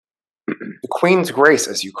The Queen's Grace,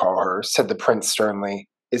 as you call her, said the prince sternly,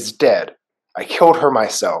 is dead. I killed her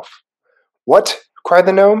myself. What? Cried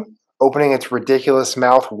the gnome, opening its ridiculous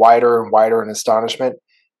mouth wider and wider in astonishment.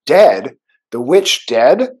 Dead? The witch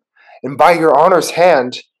dead? And by your honor's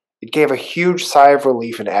hand, it gave a huge sigh of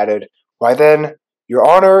relief and added, Why then, your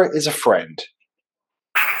honor is a friend.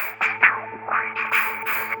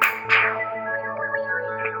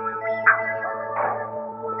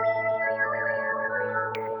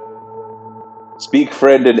 Speak,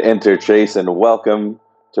 friend, and enter, Chase, and welcome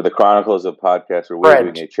to the Chronicles of Podcast, where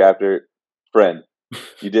we're doing a chapter. Friend,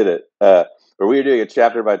 you did it. Where we are doing a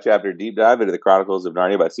chapter-by-chapter deep dive into the Chronicles of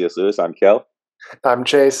Narnia by C.S. Lewis. I'm Kel. I'm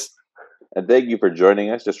Chase. And thank you for joining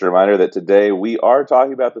us. Just a reminder that today we are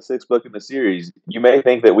talking about the sixth book in the series. You may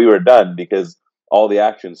think that we were done because all the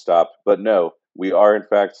action stopped, but no, we are in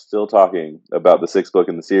fact still talking about the sixth book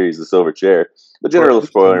in the series, The Silver Chair. The general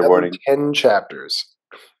spoiler warning. 10 chapters.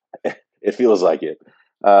 It feels like it.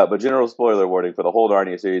 But general spoiler warning for the whole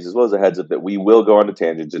Narnia series, as well as a heads up that we will go on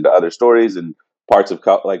tangents into other stories and parts of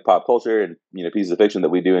like pop culture and pieces of fiction that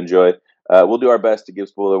we do enjoy. We'll do our best to give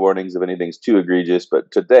spoiler warnings if anything's too egregious.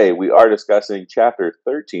 But today we are discussing Chapter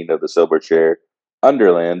 13 of The Silver Chair,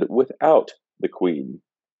 Underland, without the Queen.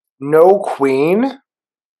 No Queen?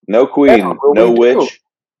 No Queen. No witch.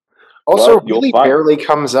 Also, really barely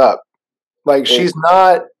comes up. Like, she's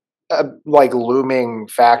not like looming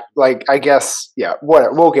fact. Like, I guess, yeah,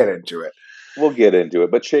 whatever. We'll get into it. We'll get into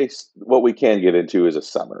it. But Chase, what we can get into is a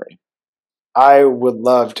summary. I would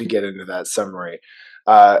love to get into that summary.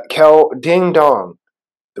 Kel, ding dong,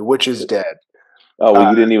 the witch is dead. Oh, well,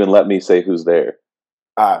 you didn't even let me say who's there.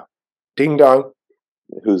 Ding dong.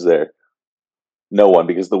 Who's there? No one,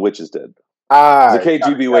 because the witch is dead. The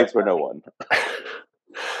KGB waits for no one.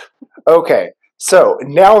 Okay. So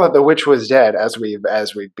now that the witch was dead, as we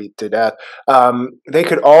beat to death, they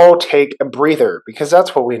could all take a breather, because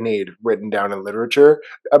that's what we need written down in literature,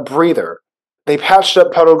 a breather. They patched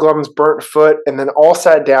up Puddleglum's burnt foot and then all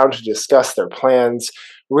sat down to discuss their plans.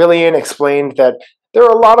 Rillian explained that there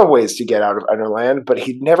are a lot of ways to get out of Underland, but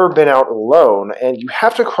he'd never been out alone, and you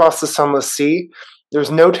have to cross the Sunless Sea.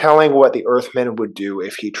 There's no telling what the Earthmen would do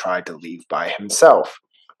if he tried to leave by himself.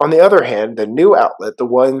 On the other hand, the new outlet, the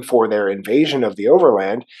one for their invasion of the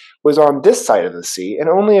Overland, was on this side of the sea and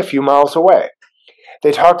only a few miles away.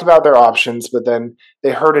 They talked about their options, but then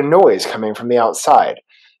they heard a noise coming from the outside.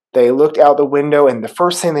 They looked out the window, and the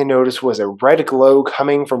first thing they noticed was a red glow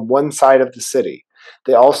coming from one side of the city.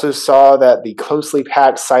 They also saw that the closely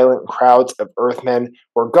packed, silent crowds of Earthmen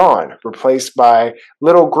were gone, replaced by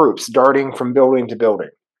little groups darting from building to building.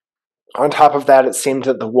 On top of that, it seemed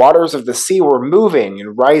that the waters of the sea were moving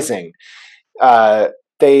and rising.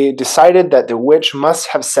 They decided that the witch must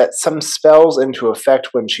have set some spells into effect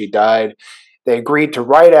when she died. They agreed to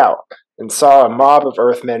ride out and saw a mob of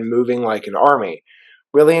Earthmen moving like an army.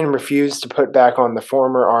 Rillian refused to put back on the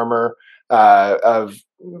former armor of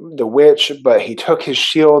the witch, but he took his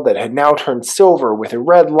shield that had now turned silver with a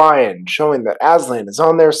red lion, showing that Aslan is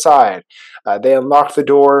on their side. They unlocked the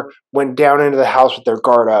door, went down into the house with their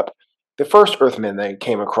guard up. The first Earthmen they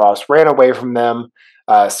came across ran away from them,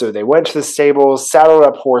 so they went to the stables, saddled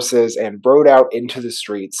up horses, and rode out into the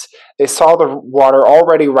streets. They saw the water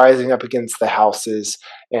already rising up against the houses,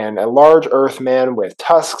 and a large Earthman with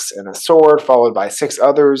tusks and a sword, followed by 6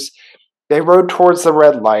 others. They rode towards the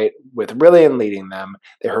red light, with Rillian leading them.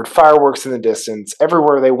 They heard fireworks in the distance.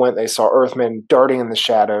 Everywhere they went, they saw Earthmen darting in the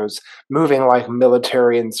shadows, moving like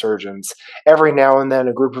military insurgents. Every now and then,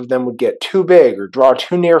 a group of them would get too big or draw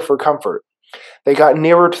too near for comfort. They got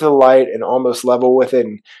nearer to the light and almost level with it,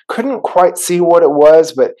 and couldn't quite see what it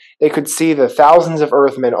was, but they could see the thousands of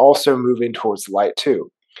Earthmen also moving towards the light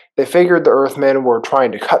too. They figured the Earthmen were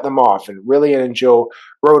trying to cut them off, and Rillian and Jill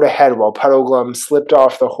rode ahead while Puddleglum slipped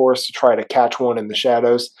off the horse to try to catch one in the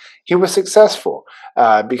shadows. He was successful,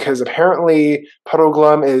 because apparently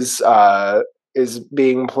Puddleglum is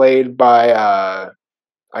being played by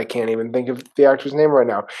I can't even think of the actor's name right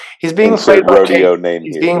now. He's being played by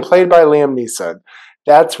being played by Liam Neeson.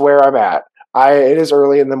 That's where I'm at. It is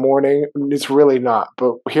early in the morning. It's really not,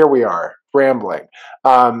 but here we are, rambling.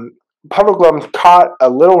 Puddleglum caught a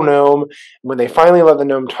little gnome. When they finally let the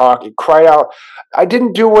gnome talk, it cried out, I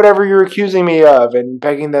didn't do whatever you're accusing me of, and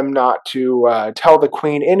begging them not to tell the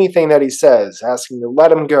queen anything that he says, asking to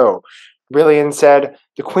let him go. Rillian said,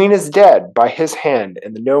 the queen is dead by his hand,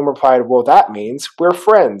 and the gnome replied, well, that means we're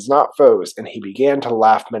friends, not foes, and he began to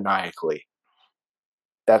laugh maniacally.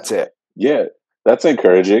 That's it. Yeah, that's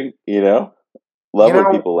encouraging, Love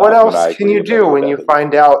when people laugh. What else can you do when you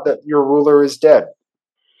find out that your ruler is dead?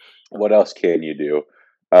 What else can you do?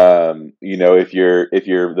 If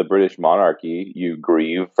you're the British monarchy, you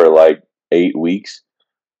grieve for like 8 weeks.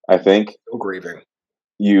 I think Still grieving.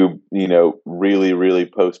 really really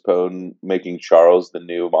postpone making Charles the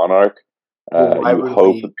new monarch. Well, why You would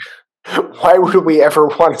hope we? Why would we ever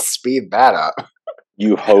want to speed that up?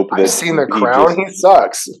 you hope I've that seen The he Crown. just He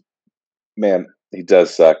sucks. man he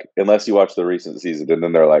does suck unless you watch the recent season and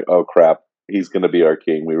then they're like, oh crap, he's gonna be our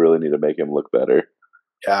king. We really need to make him look better.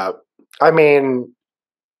 Yeah, I mean,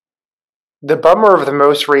 the bummer of the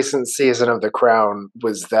most recent season of The Crown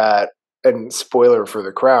was that, and spoiler for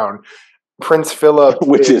The Crown, Prince Philip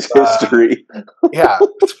Which is, is history. yeah,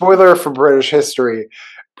 spoiler for British history.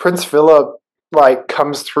 Prince Philip like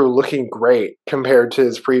comes through looking great compared to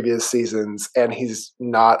his previous seasons, and he's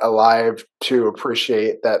not alive to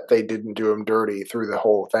appreciate that they didn't do him dirty through the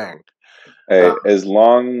whole thing. Hey, Um, as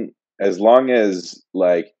long as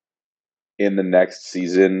like in the next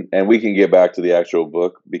season, and we can get back to the actual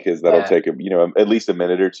book because that'll yeah, take at least a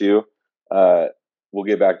minute or two. Uh, we'll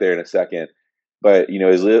get back there in a second, but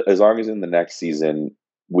as long as in the next season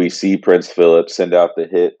we see Prince Philip send out the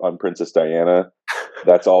hit on Princess Diana,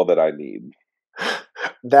 that's all that I need.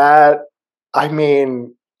 that I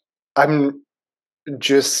mean, I'm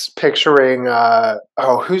just picturing.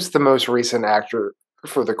 Who's the most recent actor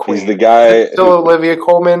for the He's Queen? the Is it guy still who. Olivia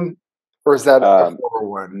Colman, or is that a Um, former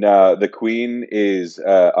one? no, the Queen is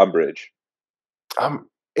Umbridge.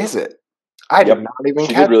 Is it? I did Yep, not even she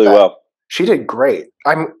did catch really that. well. She did great.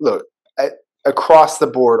 Look, across the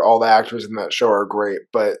board, all the actors in that show are great,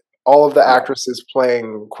 but all of the Yeah, actresses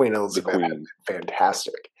playing Queen the Elizabeth have Queen. been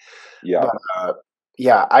fantastic. Yeah, But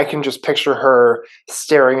yeah, I can just picture her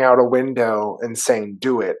staring out a window and saying,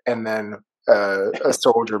 "Do it," and then a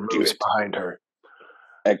soldier do moves it. behind her.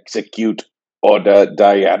 Execute Order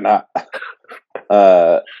Diana.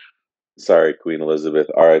 Uh, Sorry, Queen Elizabeth,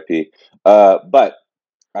 R.I.P. But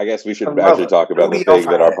I guess we I should love actually it. talk about Booty off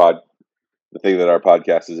her head. the thing that our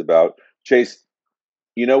podcast is about. Chase,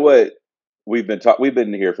 you know what? We've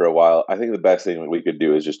been here for a while. I think the best thing that we could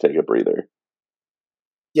do is just take a breather.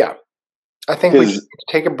 Yeah, I think we should Because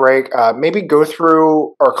take a break. Maybe go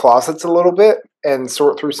through our closets a little bit and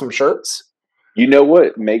sort through some shirts. you know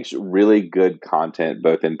what makes really good content,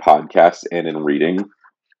 both in podcasts and in reading?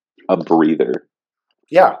 A breather.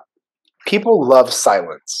 Yeah, people love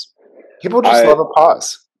silence. People just I love a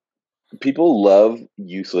pause. People love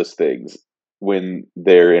useless things when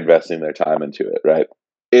they're investing their time into it, right?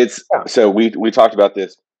 It's Yeah. so we talked about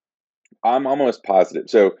this. I'm almost positive.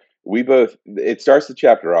 So we both it starts the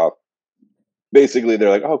chapter off. Basically, they're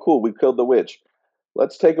like, "Oh, cool, we killed the witch.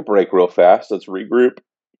 Let's take a break real fast. Let's regroup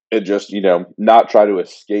and just not try to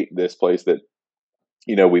escape this place that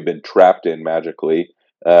we've been trapped in magically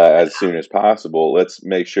as soon as possible. Let's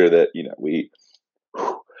make sure that we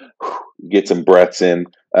get some breaths in.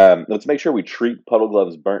 Let's make sure we treat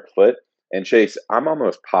Puddleglove's burnt foot. And Chase, I'm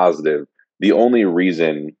almost positive the only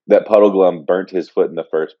reason that Puddleglum burnt his foot in the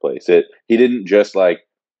first place, he didn't just like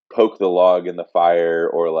poke the log in the fire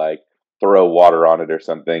or like throw water on it or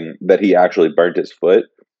something, that he actually burnt his foot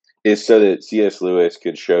is so that C.S. Lewis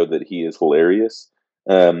could show that he is hilarious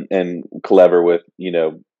and clever with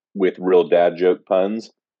with real dad joke puns,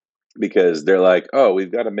 because they're like, oh,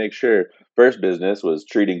 we've got to make sure first business was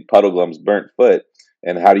treating Puddleglum's burnt foot.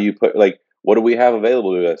 And how do you put, like, what do we have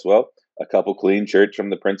available to us? Well, a couple clean shirts from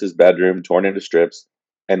the prince's bedroom, torn into strips,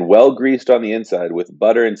 and well greased on the inside with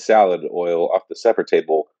butter and salad oil off the supper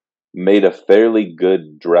table, made a fairly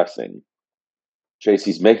good dressing. Chase,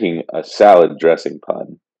 he's making a salad dressing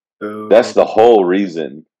pun. That's Boo. the whole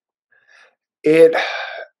reason. It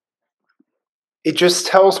it just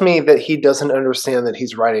tells me that he doesn't understand that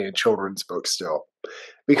he's writing a children's book still.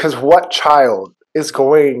 Because what child is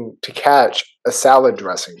going to catch a salad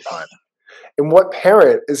dressing pun? And what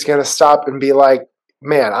parent is going to stop and be like,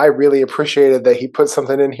 man, I really appreciated that he put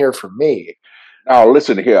something in here for me? Now,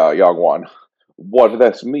 listen here, young one. What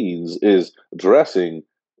this means is dressing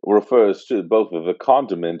refers to both the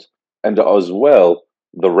condiment and as well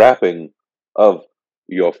the wrapping of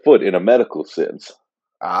your foot in a medical sense.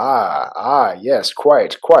 Yes,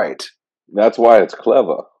 quite. That's why it's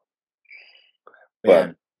clever. But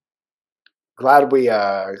Man, glad we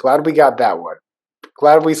got that one.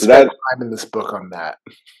 Glad we so spent that, time in this book on that.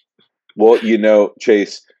 well,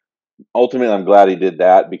 Chase, ultimately, I'm glad he did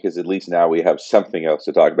that because at least now we have something else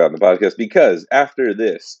to talk about in the podcast. Because after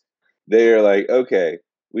this, they're like, okay,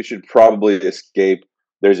 we should probably escape.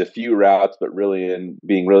 There's a few routes, but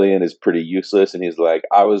being really in is pretty useless. And he's like,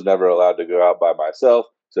 I was never allowed to go out by myself.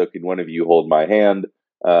 So can one of you hold my hand?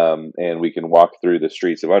 And we can walk through the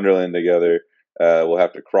streets of Underland together. We'll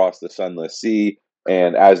have to cross the sunless sea.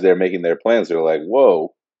 And as they're making their plans, they're like,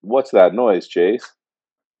 whoa, What's that noise, Chase?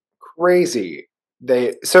 Crazy.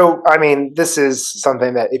 So I mean, this is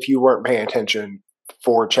something that if you weren't paying attention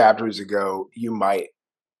 4 chapters ago, you might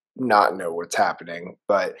not know what's happening.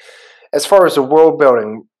 But as far as the world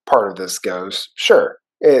building part of this goes, sure.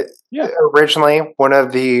 Yeah, Originally one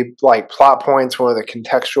of the like plot points, one of the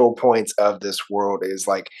contextual points of this world is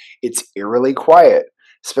like it's eerily quiet,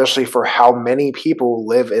 especially for how many people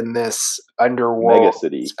live in this mega underworld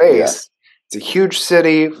city. Yeah, space. It's a huge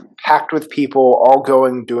city packed with people all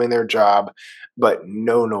going doing their job, but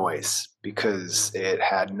no noise because it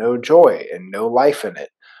had no joy and no life in it.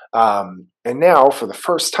 And now, for the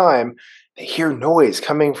first time, they hear noise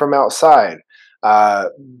coming from outside,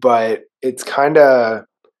 but it's kind of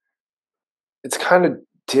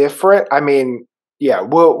different. I mean, yeah,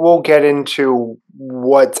 we'll get into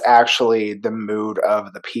what's actually the mood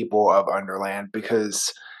of the people of Underland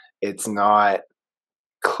because it's not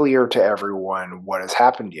clear to everyone what has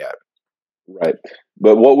happened yet. right.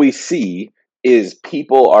 But what we see is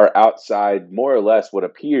people are outside more or less what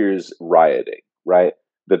appears rioting, right?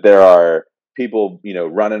 That there are people,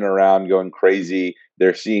 running around going crazy.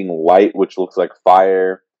 They're seeing light, which looks like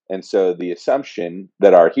fire. And so the assumption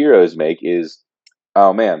that our heroes make is,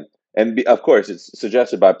 oh man. And of course, it's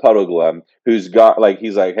suggested by Puddleglum, who's got like,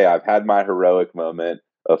 he's like, hey, I've had my heroic moment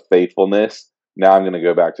of faithfulness. Now I'm going to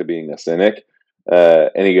go back to being a cynic.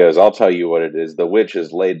 And he goes, I'll tell you what it is. The witch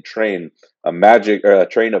has laid a train of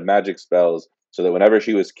magic spells so that whenever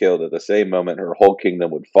she was killed, at the same moment, her whole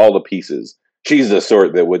kingdom would fall to pieces. She's the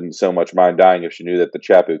sort that wouldn't so much mind dying if she knew that the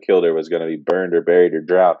chap who killed her was going to be burned or buried or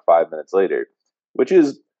drowned 5 minutes later, which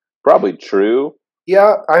is probably true.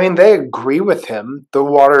 Yeah, I mean, they agree with him. The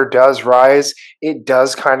water does rise. It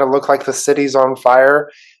does kind of look like the city's on fire.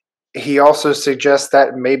 He also suggests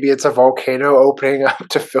that maybe it's a volcano opening up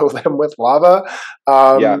to fill them with lava.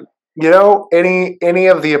 Yeah, Any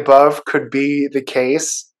of the above could be the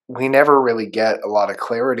case. We never really get a lot of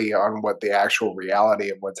clarity on what the actual reality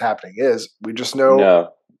of what's happening is. We just know no,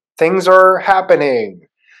 things are happening.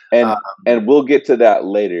 and Um, and we'll get to that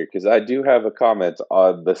later because I do have a comment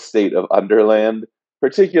on the state of Underland.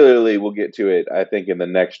 Particularly, we'll get to it, I think, in the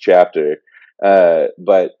next chapter.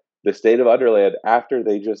 But the state of Underland after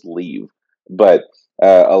they just leave, but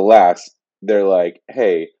alas, they're like,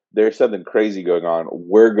 "Hey, there's something crazy going on.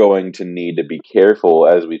 We're going to need to be careful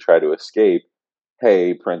as we try to escape.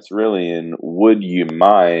 Hey, Prince Rillian, would you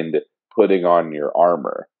mind putting on your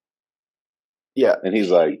armor?" yeah, And he's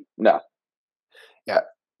like, "No." yeah.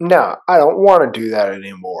 No, I don't want to do that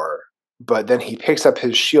anymore. But then he picks up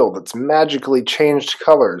his shield that's magically changed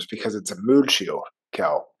colors because it's a mood shield,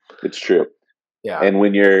 Kel. It's true. Yeah, And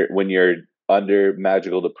when you're under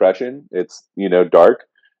magical depression, it's dark.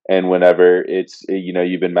 And whenever it's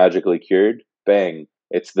you've been magically cured, bang,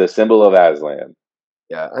 it's the symbol of Aslan.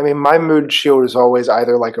 yeah. I mean, my mood shield is always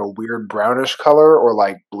either like a weird brownish color or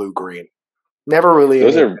like blue green. Never really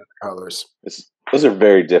Those any of are the other colors. those are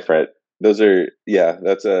very different. Those are yeah,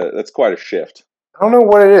 that's quite a shift. I don't know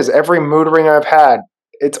what it is. Every mood ring I've had,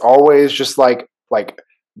 it's always just like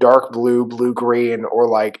dark blue, blue green, or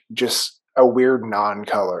like just a weird non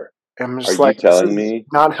color. I'm Are just you like, this telling is me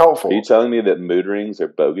not are you helpful. telling me that mood rings are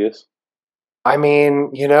bogus? I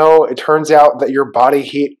mean, it turns out that your body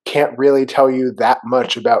heat can't really tell you that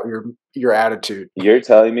much about your attitude. You're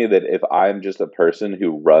telling me that if I'm just a person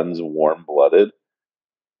who runs warm blooded,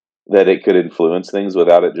 that it could influence things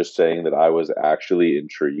without it just saying that I was actually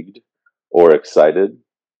intrigued or excited?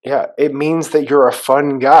 Yeah, it means that you're a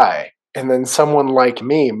fun guy. And then someone like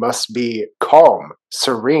me must be calm,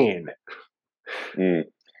 serene, Mm,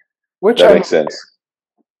 which that I mean, makes sense.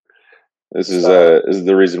 so, This is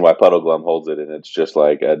the reason why Puddleglum holds it, and it's just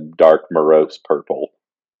like a dark, morose purple.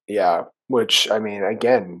 yeah, which I mean,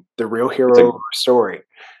 again, the real It's hero of a our story.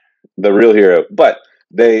 the real hero. But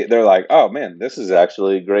they're like, oh man, this is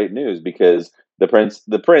actually great news because the prince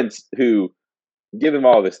who give him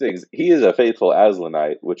all these things, he is a faithful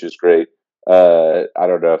Aslanite, which is great. I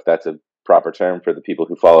don't know if that's a proper term for the people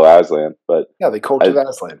who follow Aslan, but Yeah, the cult of I,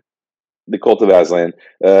 Aslan. the cult of Aslan.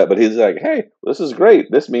 But he's like, hey, this is great.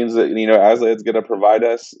 This means that Aslan's going to provide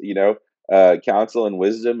us, counsel and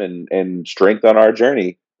wisdom and strength on our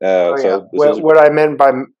journey. Oh yeah, So this is what I meant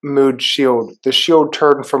by mood shield, the shield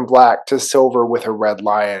turned from black to silver with a red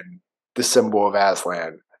lion, the symbol of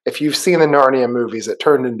Aslan. If you've seen the Narnia movies, it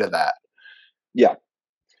turned into that. yeah.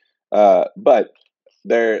 But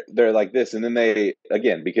they're like this, and then they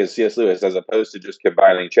again because C.S. Lewis, as opposed to just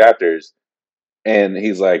combining chapters, and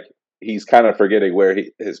he's kind of forgetting where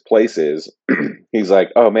his place is. He's like,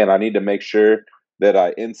 oh man, I need to make sure that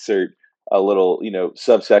I insert a little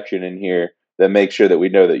subsection in here that make sure that we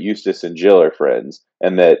know that Eustace and Jill are friends,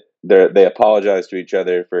 and that they apologize to each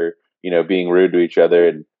other for being rude to each other.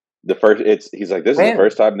 And he's like, this is the Man,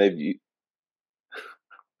 first time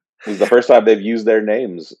they've used their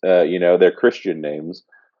names, their Christian names.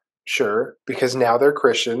 sure, because now they're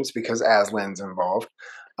Christians because Aslan's involved.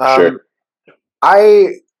 Sure.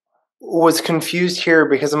 I was confused here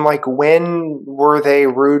because I'm like, when were they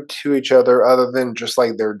rude to each other other than just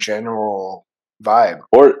like their general vibe?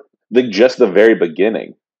 Or just the very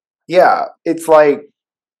beginning. Yeah, it's like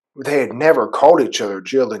they had never called each other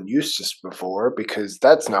Jill and Eustace before because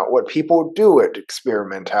that's not what people do at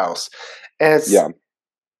Experiment House. And Yeah.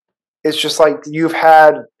 it's just like you've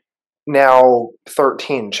had now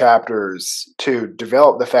 13 chapters to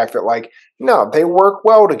develop the fact that like no, they work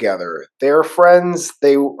well together. They're friends,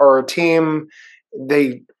 they are a team.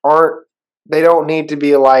 They aren't they don't need to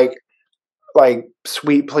be like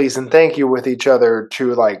sweet please and thank you with each other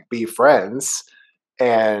to like be friends. Yeah.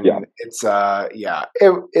 And it's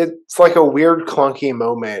like a weird clunky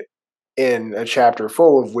moment in a chapter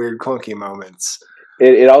full of weird clunky moments.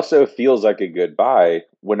 It also feels like a goodbye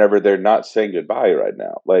whenever they're not saying goodbye right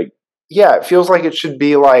now. Like, Yeah, it feels like it should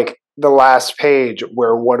be like the last page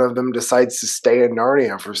where one of them decides to stay in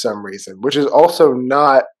Narnia for some reason, which is also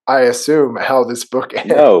not, I assume, how this book ends.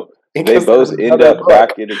 no, they Because there's both end another up book.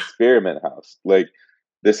 back in Experiment House. Like,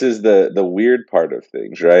 this is the weird part of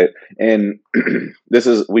things, right? And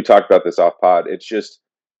we talked about this off pod. It's just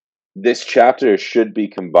this chapter should be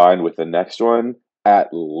combined with the next one at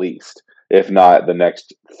least, if not the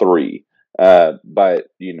next three. But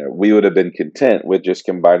we would have been content with just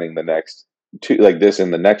combining the next two, like this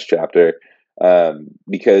in the next chapter,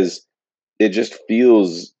 because it just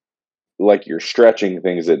feels like you're stretching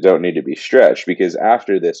things that don't need to be stretched. Because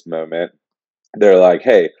after this moment, they're like,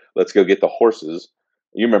 "Hey, let's go get the horses."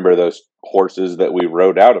 You remember those horses that we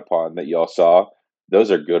rode out upon that y'all saw?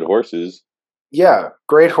 Those are good horses. Yeah,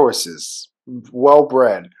 great horses, well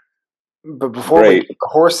bred. But before we Great. get the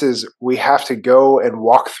horses, we have to go and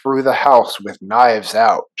walk through the house with knives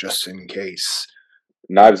out, just in case.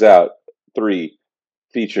 Knives Out 3,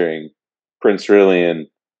 featuring Prince Rillian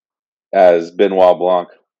as Benoit Blanc.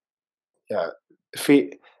 Yeah.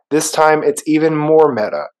 This time it's even more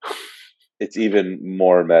meta. It's even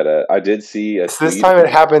more meta. I did see a So this tweet time it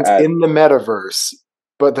happens at in the metaverse,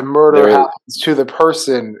 but the murder there. happens to the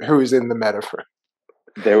person who's in the metaverse.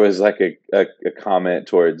 There was like a comment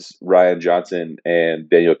towards Ryan Johnson and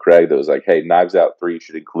Daniel Craig that was like, "Hey, Knives Out 3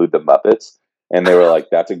 should include the Muppets," and they were like,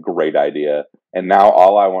 "That's a great idea." And now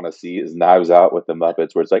all I want to see is Knives Out with the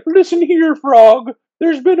Muppets, where it's like, "Listen here, Frog.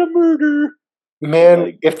 There's been a murder." Man,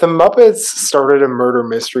 Like, if the Muppets started a murder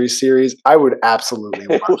mystery series, I would absolutely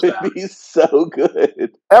it watch would that. be so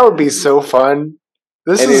good. That would be so fun.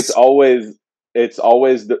 This And is it's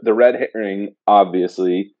always the red herring.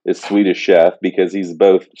 Obviously, is Swedish Chef because he's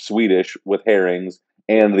both Swedish with herrings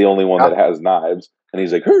and the only one that has knives. And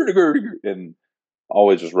he's like "Hurdy-gurdy," and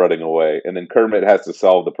always just running away. And then Kermit has to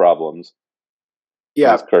solve the problems.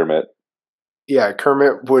 yeah, He's Kermit. yeah.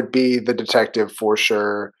 Kermit would be the detective for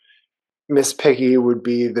sure. Miss Piggy would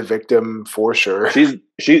be the victim for sure. She's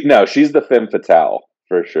the femme fatale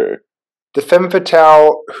for sure. The femme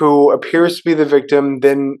fatale who appears to be the victim,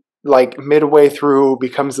 then like midway through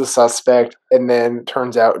becomes the suspect, and then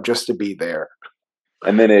turns out just to be there.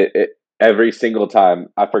 And then it every single time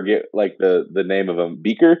I forget like the name of him.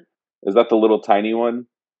 Beaker, is that the little tiny one?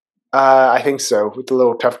 I think so, with the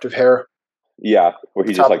little tuft of hair Yeah, where at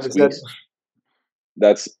the he just top like of his head.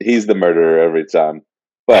 squeaks. He's the murderer every time.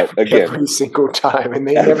 But again, Every single time, and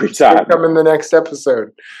they never every see it time. come in the next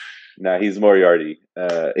episode. No, he's Moriarty.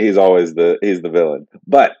 He's always he's the villain.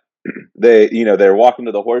 But they're walking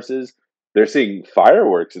to the horses. They're seeing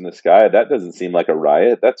fireworks in the sky. That doesn't seem like a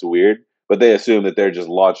riot. That's weird. But they assume that they're just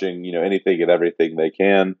launching anything and everything they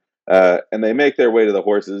can. And they make their way to the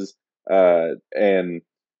horses. And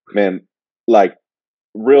man, like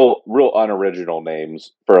real unoriginal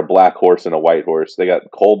names for a black horse and a white horse. They got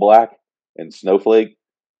Coal Black and Snowflake.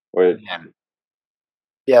 Or Man.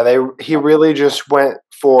 Yeah, he really just went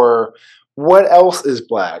for what else is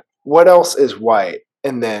black, what else is white,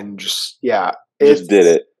 and then just just did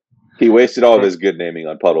it's it. He wasted all of his good naming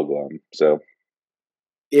on Puddle Glum. So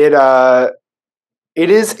it it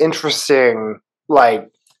is interesting, like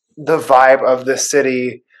the vibe of the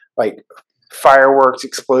city, like fireworks,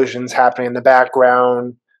 explosions happening in the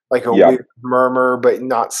background, like a yeah, weird murmur, but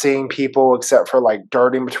not seeing people except for like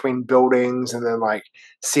darting between buildings, and then like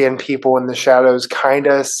seeing people in the shadows, kind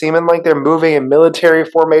of seeming like they're moving in military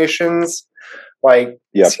formations. Like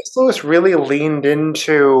yeah, C.S. Lewis really leaned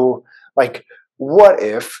into like, what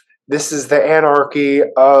if This is the anarchy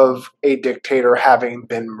of a dictator having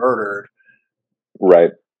been murdered.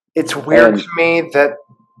 Right. It's weird And to me that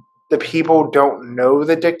the people don't know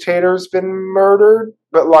the dictator's been murdered,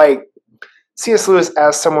 but like C.S. Lewis,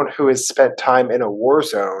 as someone who has spent time in a war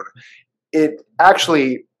zone, it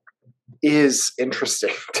actually is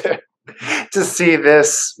interesting to see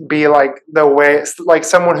this be like the way, like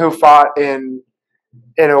someone who fought in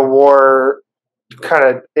a war, kind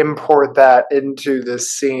of import that into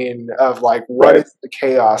this scene of like what right. is the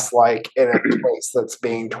chaos like in a place that's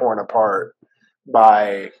being torn apart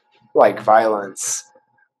by like violence.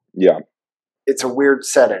 Yeah. It's a weird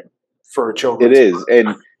setting for a It children's is,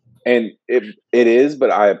 book. and it is,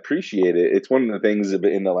 but I appreciate it. It's one of the things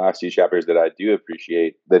in the last few chapters that I do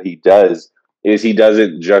appreciate that he does is he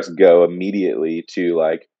doesn't just go immediately to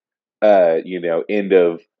like end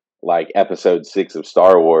of like episode 6 of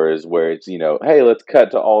Star Wars where it's, hey, let's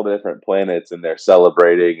cut to all the different planets and they're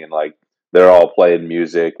celebrating and like they're all playing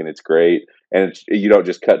music and it's great. And you don't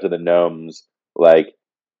just cut to the gnomes like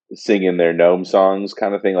singing their gnome songs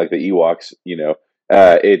kind of thing like the Ewoks.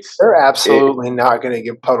 It's They're it absolutely not going to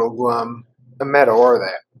give Puddleglum a medal, are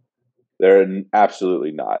they? they're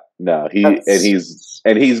absolutely not. No, That's.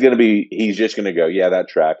 he's gonna be he's just gonna go, yeah, that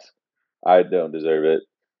tracks. I don't deserve it.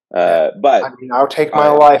 Yeah. But I mean, I'll take my I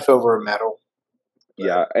life over a medal. But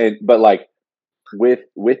yeah, but like with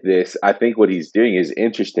this, I think what he's doing is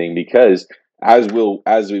interesting because as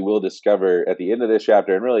we will discover at the end of this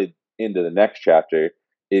chapter and really into the next chapter,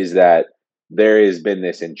 is that there has been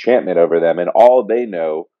this enchantment over them, and all they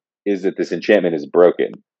know is that this enchantment is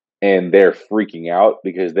broken, and they're freaking out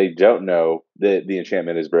because they don't know that the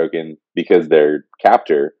enchantment is broken because their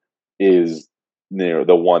captor is the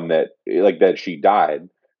one that like that she died,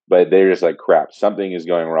 but they're just like crap, something is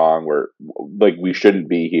going wrong. We're like we shouldn't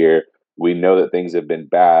be here, we know that things have been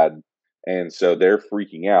bad, and so they're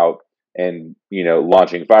freaking out and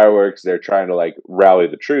launching fireworks. They're trying to like rally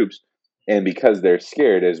the troops, and because they're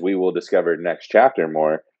scared, as we will discover next chapter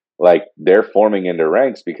more, like they're forming into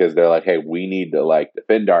ranks because they're like, hey, we need to like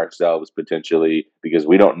defend ourselves potentially because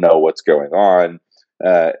we don't know what's going on.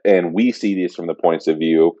 And we see these from the points of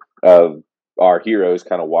view of our heroes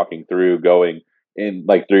kind of walking through, going in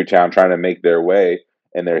like through town, trying to make their way,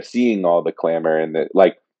 and they're seeing all the clamor and the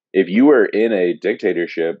like. If you were in a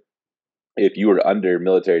dictatorship, if you were under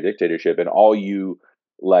military dictatorship and all you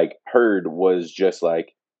like heard was just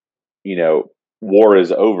like, war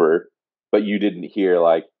is over, but you didn't hear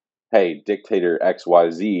like, hey, dictator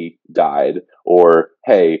XYZ died, or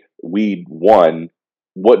hey, we won,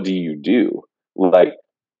 what do you do? Like,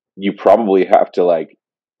 you probably have to like,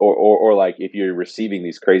 or like if you're receiving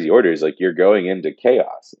these crazy orders, like you're going into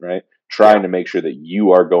chaos, right? yeah, Trying to make sure that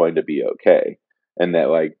you are going to be okay. And that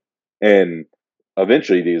like, and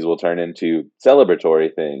eventually these will turn into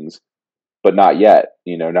celebratory things, but not yet,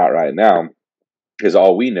 not right now, because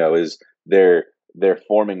all we know is they're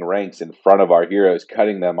forming ranks in front of our heroes,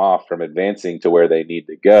 cutting them off from advancing to where they need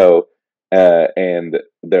to go, and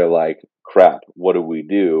they're like, crap, what do we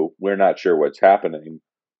do? We're not sure what's happening.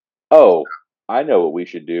 Oh, I know what we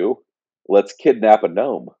should do. Let's kidnap a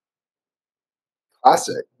gnome.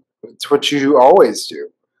 classic. It's what you always do.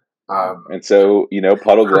 And so, First,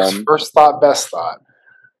 Puddleglum, first thought, best thought.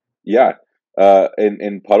 yeah,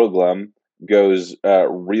 and Puddleglum goes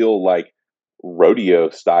real like rodeo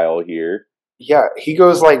style here. Yeah, he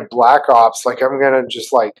goes like Black Ops. Like I'm gonna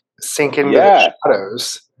just like sink into the Yeah,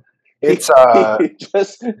 shadows. he It's he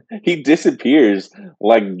just he disappears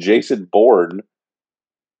like Jason Bourne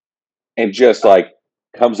and just like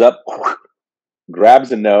comes up,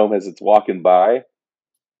 grabs a gnome as it's walking by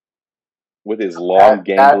with his long Bat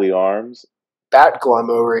gangly arms. Batglum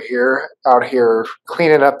over here, out here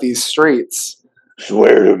cleaning up these streets.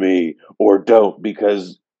 Swear to me or don't,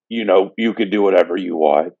 because you can do whatever you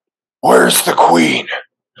want. Where's the queen?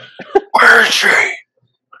 Where is she?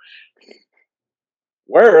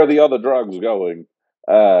 Where are the other drugs going?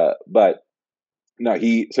 But no,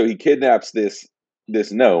 he kidnaps this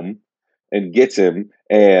gnome and gets him,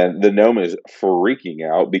 and the gnome is freaking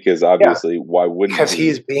out because Yeah, obviously, why wouldn't because he?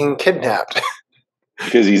 he's being kidnapped.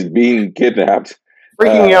 Because he's being kidnapped.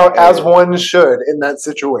 Freaking out as And one should in that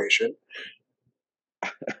situation.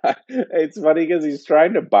 it's funny because he's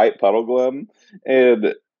trying to bite Puddleglum,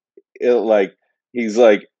 and like he's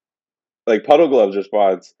like Puddleglove's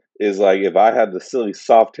response is like, if I had the silly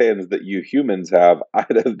soft hands that you humans have,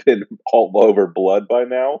 I'd have been all over blood by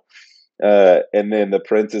now. And then the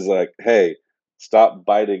prince is like, hey, stop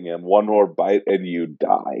biting him. One more bite and you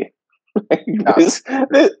die. Yeah, this,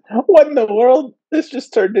 what in the world? This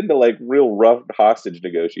just turned into like real rough hostage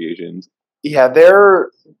negotiations. yeah,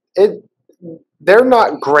 they're it. they're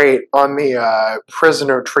not great on the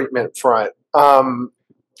prisoner treatment front.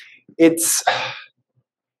 It's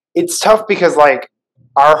it's tough because like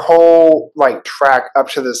our whole like track up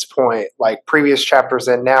to this point, like previous chapters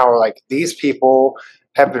and now, are like these people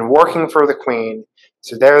have been working for the queen,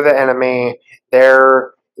 so they're the enemy.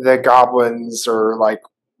 They're the goblins or like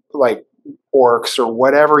orcs or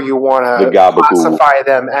whatever you want The to Gabagool. classify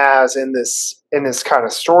them as in this kind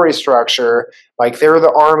of story structure. Like they're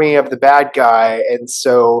the army of the bad guy, and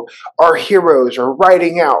so our heroes are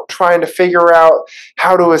riding out trying to figure out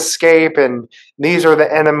how to escape, and these are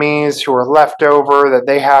the enemies who are left over that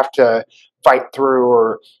they have to fight through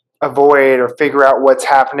or avoid or figure out what's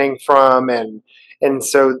happening from. And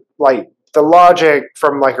so like the logic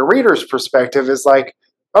from like a reader's perspective is like,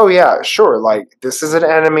 oh yeah, sure, like this is an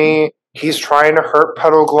enemy. He's trying to hurt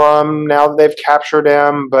Puddleglum now that they've captured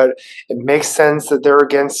him, but it makes sense that they're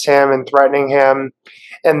against him and threatening him.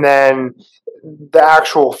 And then the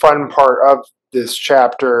actual fun part of this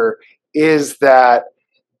chapter is that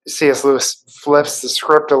C.S. Lewis flips the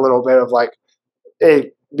script a little bit of like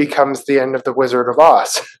it becomes the end of the Wizard of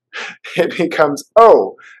Oz. It becomes,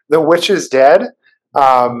 oh, the witch is dead.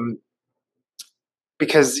 Um,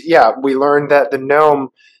 because yeah, we learned that the gnome,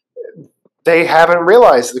 they haven't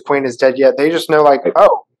realized the queen is dead yet. They just know like,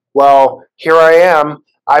 oh, well, here I am.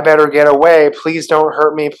 I better get away. Please don't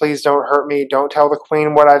hurt me. Please don't hurt me. Don't tell the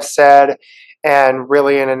queen what I've said. And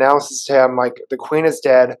really, it announces to him like the queen is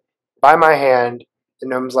dead by my hand. And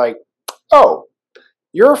gnome's like, oh,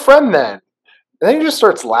 you're a friend then. And then he just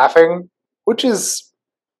starts laughing, which is,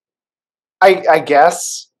 I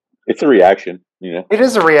guess, It's a reaction, you know. it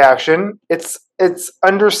is a reaction. It's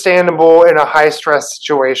understandable in a high stress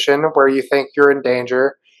situation where you think you're in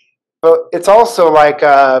danger, but it's also like,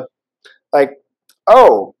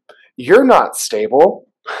 oh, you're not stable.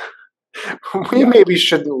 We Yeah. maybe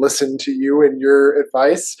shouldn't listen to you and your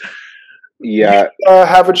advice. Yeah,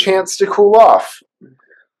 Have a chance to cool off.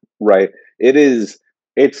 right. It is.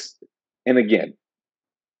 It's, and again,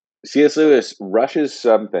 C.S. Lewis rushes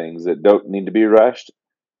some things that don't need to be rushed,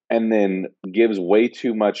 and then gives way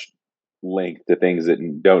too much length to things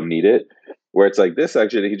that don't need it. Where it's like this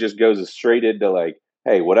section, he just goes straight into like,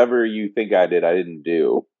 "Hey, whatever you think I did, I didn't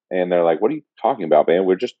do," and they're like, "What are you talking about, man?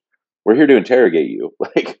 We're here to interrogate you.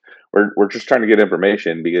 Like, we're just trying to get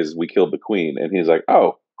information because we killed the queen." And he's like,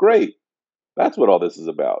 "Oh, great, that's what all this is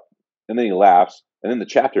about." And then he laughs, and then the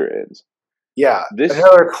chapter ends. Yeah, This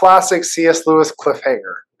another classic C.S. Lewis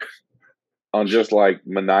cliffhanger. on just like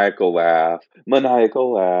maniacal laugh,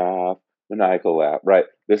 maniacal laugh, maniacal laugh. Right.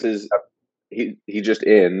 This is he just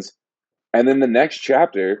ends, and then the next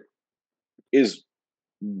chapter is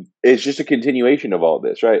it's just a continuation of all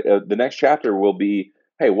this. Right. The next chapter will be,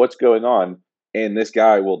 hey, what's going on, and this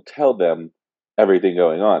guy will tell them everything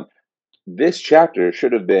going on. This chapter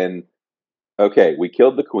should have been, okay, we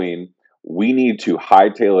killed the queen. We need to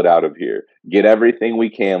hightail it out of here. Get everything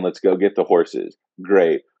we can. Let's go get the horses.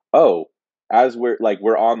 Great. Oh, as we're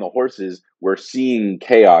on the horses, we're seeing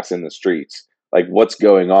chaos in the streets. Like what's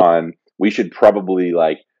going on? We should probably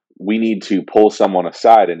we need to pull someone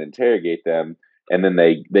aside and interrogate them. And then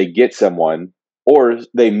they get someone, or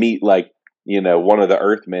they meet one of the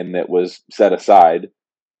Earthmen that was set aside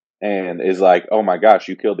and is like, oh my gosh,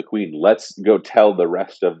 you killed the queen. Let's go tell the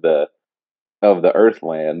rest of the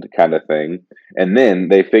Earthland kind of thing. And then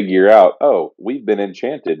they figure out, oh, we've been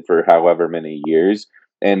enchanted for however many years.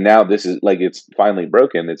 And now this is like, it's finally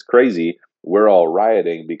broken. It's crazy. We're all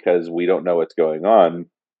rioting because we don't know what's going on.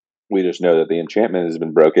 We just know that the enchantment has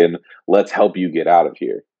been broken. Let's help you get out of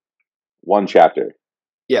here. One chapter.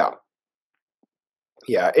 Yeah.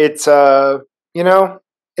 Yeah. It's,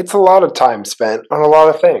 it's a lot of time spent on a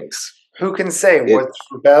lot of things. Who can say what's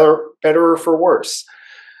for better or for worse?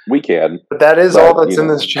 We can. But that is all that's in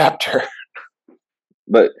this chapter.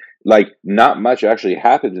 But not much actually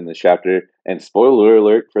happens in this chapter. And spoiler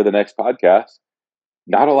alert for the next podcast,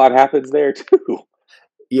 not a lot happens there too.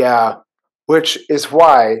 Yeah, which is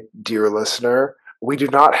why, dear listener, we do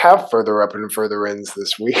not have further up and further ends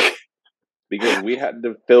this week. Because we had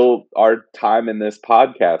to fill our time in this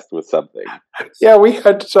podcast with something. Yeah, we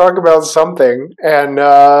had to talk about something, and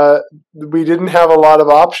we didn't have a lot of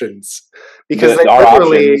options. Because they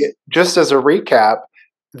literally, just as a recap,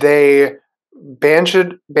 they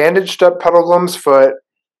bandaged up Puddleglum's foot,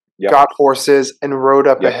 got horses, and rode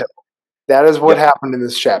up a hill. That is what happened in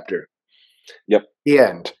this chapter. Yep. The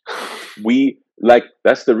end.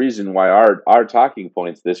 That's the reason why our talking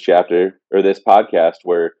points this chapter, or this podcast,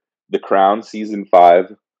 were The Crown Season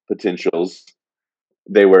 5 potentials.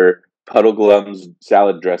 They were Puddleglum's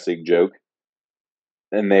salad dressing joke.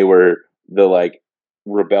 And they were the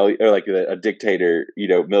rebellion or like a dictator,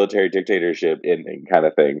 military dictatorship ending kind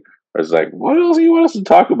of thing. Where it's like, what else do you want us to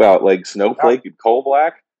talk about? Like Snowflake and Coal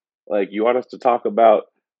Black? Like you want us to talk about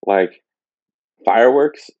like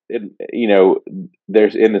fireworks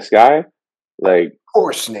there's in the sky? Like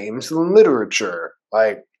Horse names in literature.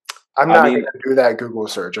 Like, I'm I not mean, gonna do that Google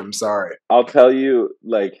search. I'm sorry. I'll tell you,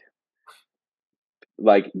 like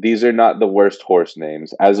these are not the worst horse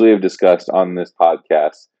names, as we have discussed on this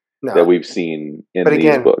podcast that No. we've seen in But these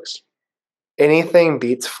again, books. anything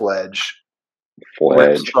beats Fledge. Rip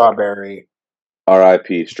Fledge, Strawberry.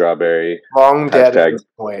 R.I.P. Strawberry, Long dead at hashtag this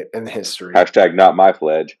point in history. hashtag not my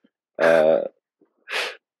Fledge. Uh,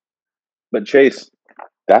 but Chase,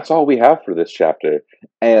 that's all we have for this chapter,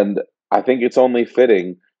 and I think it's only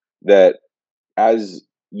fitting that as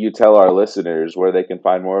you tell our listeners where they can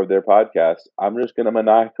find more of their podcast, I'm just going to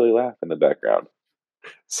maniacally laugh in the background.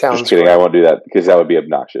 Just Sounds kidding. great. I won't do that because that would be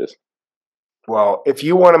obnoxious. Well, if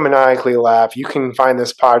you want to maniacally laugh, you can find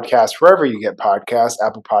this podcast wherever you get podcasts,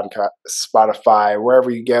 Apple Podcasts, Spotify,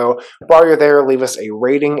 wherever you go. While you're there, leave us a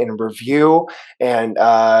rating and review. And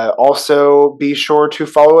also be sure to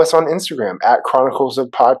follow us on Instagram at Chronicles of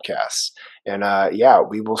Podcasts. And yeah,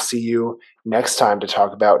 we will see you next time to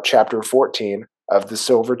talk about chapter 14 of The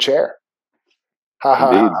Silver Chair. Ha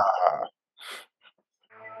ha ha Indeed. ha.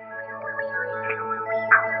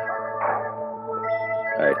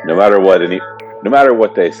 All right. No matter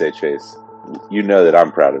what they say, Chase, you know that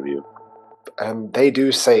I'm proud of you. And they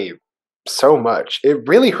do say so much. It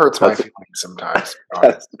really hurts my That's feelings sometimes, to be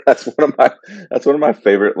honest. that's one of my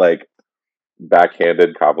favorite like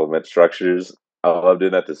backhanded compliment structures. I love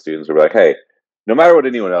doing that to students. We're like, hey, no matter what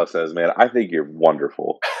anyone else says, man, I think you're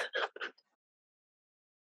wonderful.